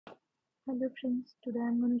Hello friends, today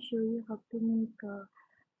I'm going to show you how to make a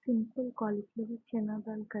simple cauliflower Channa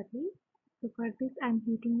dal curry. So for this I'm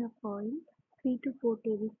heating up oil, 3 to 4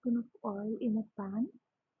 tablespoons of oil in a pan.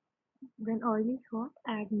 When oil is hot,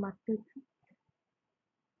 add mustard seeds.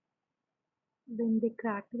 When they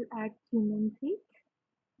crackle, add cumin seeds.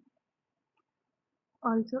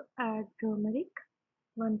 Also add turmeric,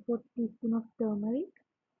 1/4 teaspoon of turmeric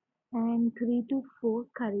and 3 to 4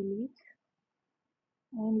 curry leaves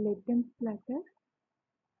and let them splatter.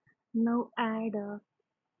 Now add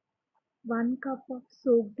 1 cup of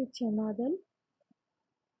soaked Channa dal.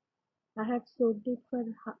 I have soaked it for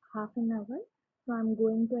half an hour. So I'm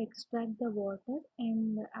going to extract the water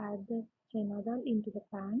and add the chana dal into the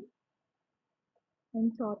pan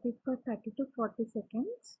and saute it for 30 to 40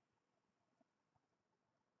 seconds.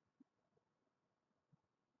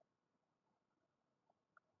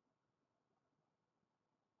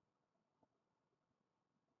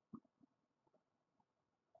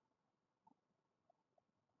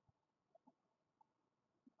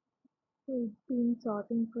 So it's been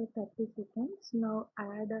sauteing for 30 seconds. Now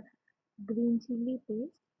add a green chili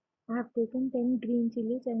paste. I have taken 10 green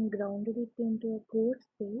chilies and grounded it into a coarse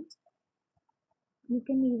paste. You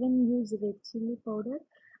can even use red chili powder,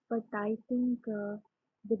 but I think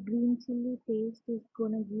the green chili paste is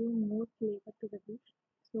gonna give more flavor to the dish.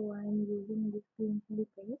 So I am using this green chili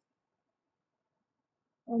paste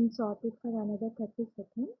and saute it for another 30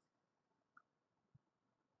 seconds.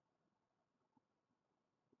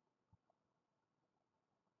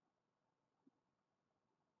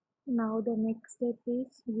 Now the next step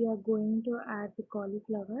is we are going to add the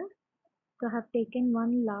cauliflower. So I have taken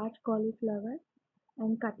one large cauliflower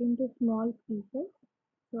and cut into small pieces.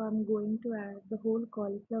 So I'm going to add the whole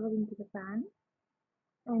cauliflower into the pan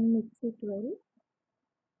and mix it well.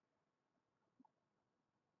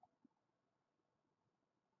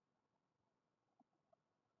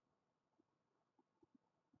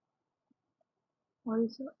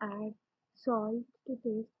 Also add salt to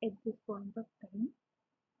taste at this point of time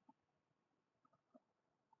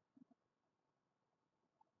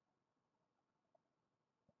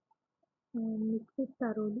and mix it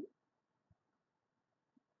thoroughly.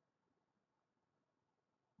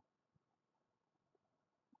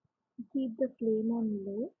 Keep the flame on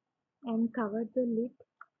low and cover the lid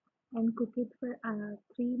and cook it for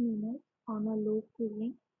 3 minutes on a low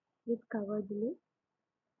flame with covered lid.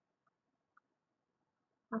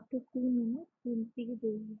 After 3 minutes, you'll see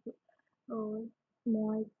there is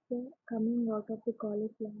moisture coming out of the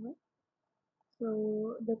cauliflower.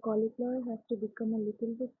 So the cauliflower has to become a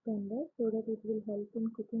little bit tender so that it will help in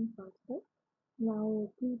cooking faster. Now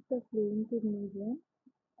keep the flame to medium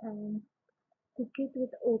and cook it with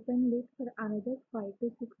open lid for another 5 to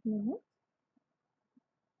 6 minutes.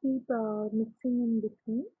 Keep mixing in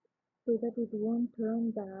between so that it won't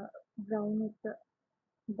turn the brown at the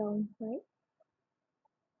downside.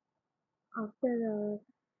 After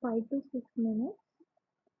 5 to 6 minutes,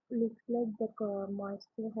 looks like the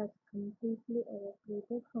moisture has completely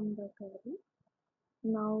evaporated from the curry.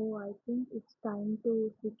 Now I think it's time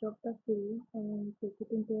to switch off the flame and take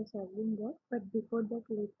it into a serving bowl. But before that,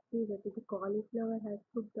 let's see whether the cauliflower has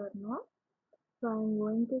cooked or not. So I'm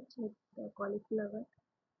going to check the cauliflower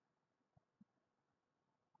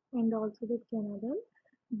and also the chana dal.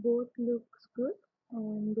 Both looks good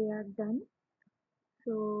and they are done.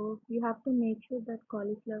 So you have to make sure that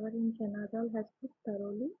cauliflower and chana dal has cooked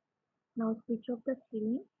thoroughly. Now switch off the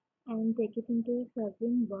flame and take it into a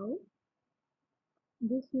serving bowl.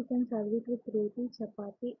 This you can serve it with roti,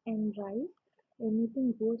 chapati and rice.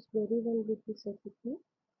 Anything goes very well with this recipe.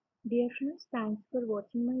 Dear friends, thanks for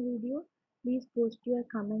watching my video. Please post your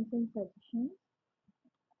comments and suggestions.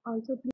 Also, please